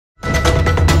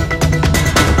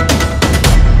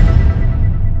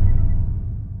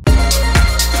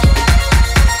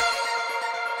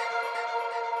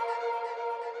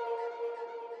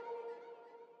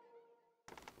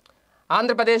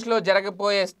ఆంధ్రప్రదేశ్లో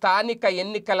జరగబోయే స్థానిక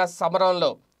ఎన్నికల సమరంలో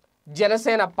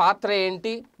జనసేన పాత్ర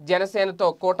ఏంటి? జనసేనతో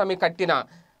కూటమి కట్టిన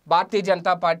భారతీయ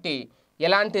జనతా పార్టీ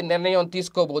ఎలాంటి నిర్ణయం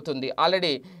తీసుకోబోతుంది?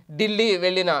 ఆల్రెడీ ఢిల్లీ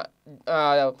వెళ్ళిన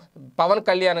పవన్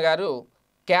కళ్యాణ్ గారు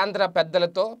కేంద్ర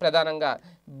పెద్దలతో ప్రధానంగా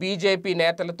బీజేపీ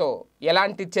నేతలతో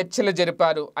ఎలాంటి చర్చలు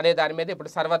జరిపారు అనే దాని మీద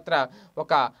ఇప్పుడు సర్వత్రా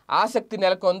ఒక ఆసక్తి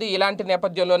నెలకొంది. ఇలాంటి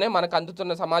నేపథ్యంలోనే మనకు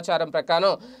అందుతున్న సమాచారం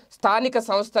ప్రకారం స్థానిక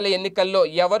సంస్థల ఎన్నికల్లో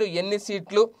ఎవరు ఎన్ని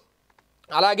సీట్లు,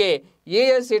 అలాగే ఏ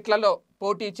సీట్లలో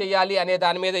పోటీ చేయాలి అనే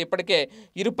దాని మీద ఇప్పటికే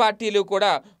ఇరు పార్టీలు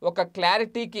కూడా ఒక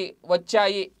క్లారిటీకి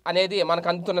వచ్చాయి అనేది మనకు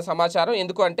అందుతున్న సమాచారం.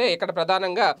 ఎందుకంటే ఇక్కడ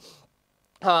ప్రధానంగా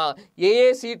ఏ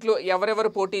సీట్లు ఎవరెవరు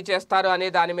పోటీ చేస్తారు అనే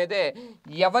దాని మీదే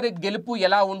ఎవరి గెలుపు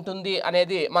ఎలా ఉంటుంది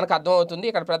అనేది మనకు అర్థమవుతుంది.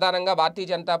 ఇక్కడ ప్రధానంగా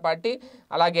భారతీయ జనతా పార్టీ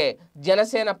అలాగే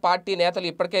జనసేన పార్టీ నేతలు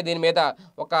ఇప్పటికే దీని మీద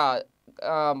ఒక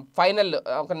ఫైనల్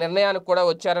ఒక నిర్ణయానికి కూడా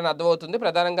వచ్చారని అర్థమవుతుంది.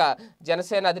 ప్రధానంగా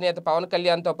జనసేన అధినేత పవన్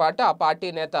కళ్యాణ్తో పాటు ఆ పార్టీ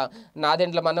నేత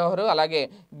నాదెండ్ల మనోహర్, అలాగే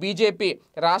బీజేపీ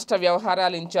రాష్ట్ర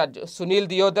వ్యవహారాల ఇన్ఛార్జ్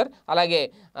సునీల్ దియోదర్, అలాగే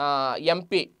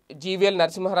ఎంపీ జీవీఎల్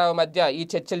నరసింహారావు మధ్య ఈ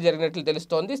చర్చలు జరిగినట్లు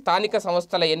తెలుస్తోంది. స్థానిక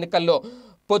సంస్థల ఎన్నికల్లో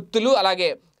పొత్తులు అలాగే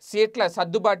సీట్ల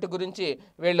సర్దుబాటు గురించి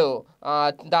వీళ్ళు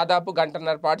దాదాపు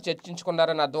గంటన్నర పాటు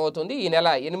చర్చించుకున్నారని అర్థమవుతుంది. ఈ నెల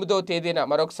 8వ తేదీన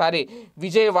మరొకసారి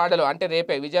విజయవాడలో, అంటే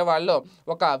రేపే విజయవాడలో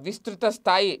ఒక విస్తృత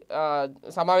స్థాయి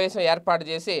సమావేశం ఏర్పాటు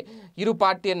చేసి ఇరు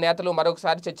పార్టీ నేతలు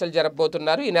మరొకసారి చర్చలు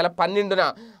జరపబోతున్నారు. ఈ నెల 12న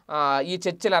ఈ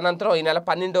చర్చల అనంతరం ఈ నెల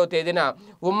 12వ తేదీన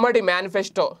ఉమ్మడి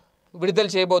మేనిఫెస్టో విడుదల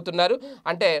చేయబోతున్నారు.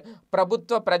 అంటే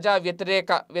ప్రభుత్వ ప్రజా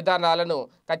వ్యతిరేక విధానాలను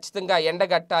ఖచ్చితంగా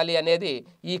ఎండగట్టాలి అనేది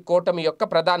ఈ కూటమి యొక్క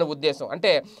ప్రధాన ఉద్దేశం.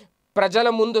 అంటే ప్రజల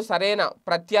ముందు సరైన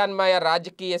ప్రత్యామ్నాయ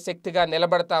రాజకీయ శక్తిగా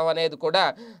నిలబడతామనేది కూడా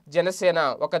జనసేన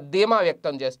ఒక ధీమా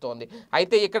వ్యక్తం చేస్తోంది.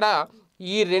 అయితే ఇక్కడ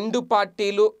ఈ రెండు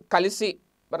పార్టీలు కలిసి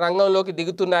రంగంలోకి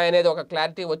దిగుతున్నాయనేది ఒక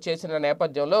క్లారిటీ వచ్చేసిన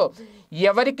నేపథ్యంలో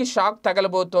ఎవరికి షాక్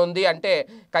తగలబోతోంది అంటే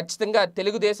ఖచ్చితంగా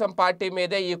తెలుగుదేశం పార్టీ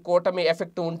మీదే ఈ కూటమి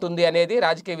ఎఫెక్ట్ ఉంటుంది అనేది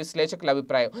రాజకీయ విశ్లేషకుల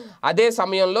అభిప్రాయం. అదే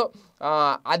సమయంలో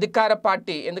అధికార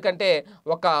పార్టీ, ఎందుకంటే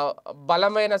ఒక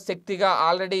బలమైన శక్తిగా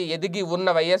ఆల్రెడీ ఎదిగి ఉన్న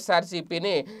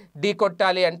వైఎస్ఆర్సీపీని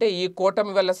ఢీకొట్టాలి అంటే ఈ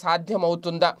కూటమి వల్ల సాధ్యం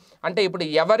అవుతుందా? అంటే ఇప్పుడు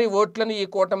ఎవరి ఓట్లను ఈ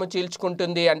కూటమి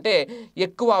చీల్చుకుంటుంది అంటే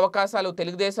ఎక్కువ అవకాశాలు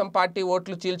తెలుగుదేశం పార్టీ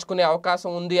ఓట్లు చీల్చుకునే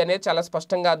అవకాశం ఉంది అనేది చాలా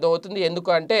స్పష్టంగా అర్థమవుతుంది.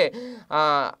 ఎందుకంటే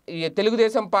ఈ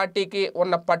తెలుగుదేశం పార్టీకి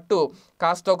ఉన్న పట్టు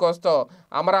కాస్తో కోస్తో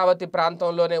అమరావతి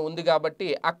ప్రాంతంలోనే ఉంది కాబట్టి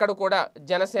అక్కడ కూడా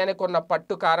జనసేనకు ఉన్న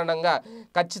పట్టు కారణంగా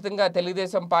ఖచ్చితంగా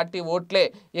తెలుగుదేశం పార్టీ ఓట్లే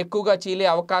ఎక్కువగా చీలే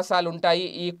అవకాశాలు ఉంటాయి.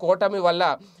 ఈ కూటమి వల్ల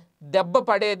దెబ్బ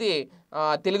పడేది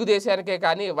తెలుగుదేశానికే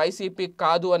కానీ వైసీపీ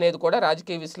కాదు అనేది కూడా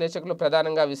రాజకీయ విశ్లేషకులు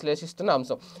ప్రధానంగా విశ్లేషిస్తున్న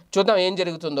అంశం. చూద్దాం ఏం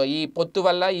జరుగుతుందో. ఈ పొత్తు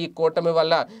వల్ల, ఈ కూటమి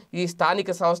వల్ల ఈ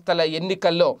స్థానిక సంస్థల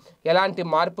ఎన్నికల్లో ఎలాంటి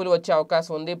మార్పులు వచ్చే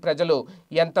అవకాశం ఉంది, ప్రజలు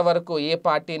ఎంతవరకు ఏ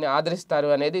పార్టీని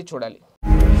ఆదరిస్తారు అనేది చూడాలి.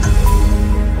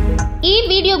 ఈ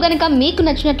వీడియో గనుక మీకు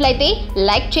నచ్చినట్లయితే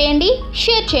లైక్ చేయండి,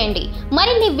 షేర్ చేయండి.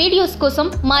 మరిన్ని వీడియోస్ కోసం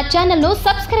మా ఛానల్ను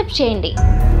సబ్స్క్రైబ్ చేయండి.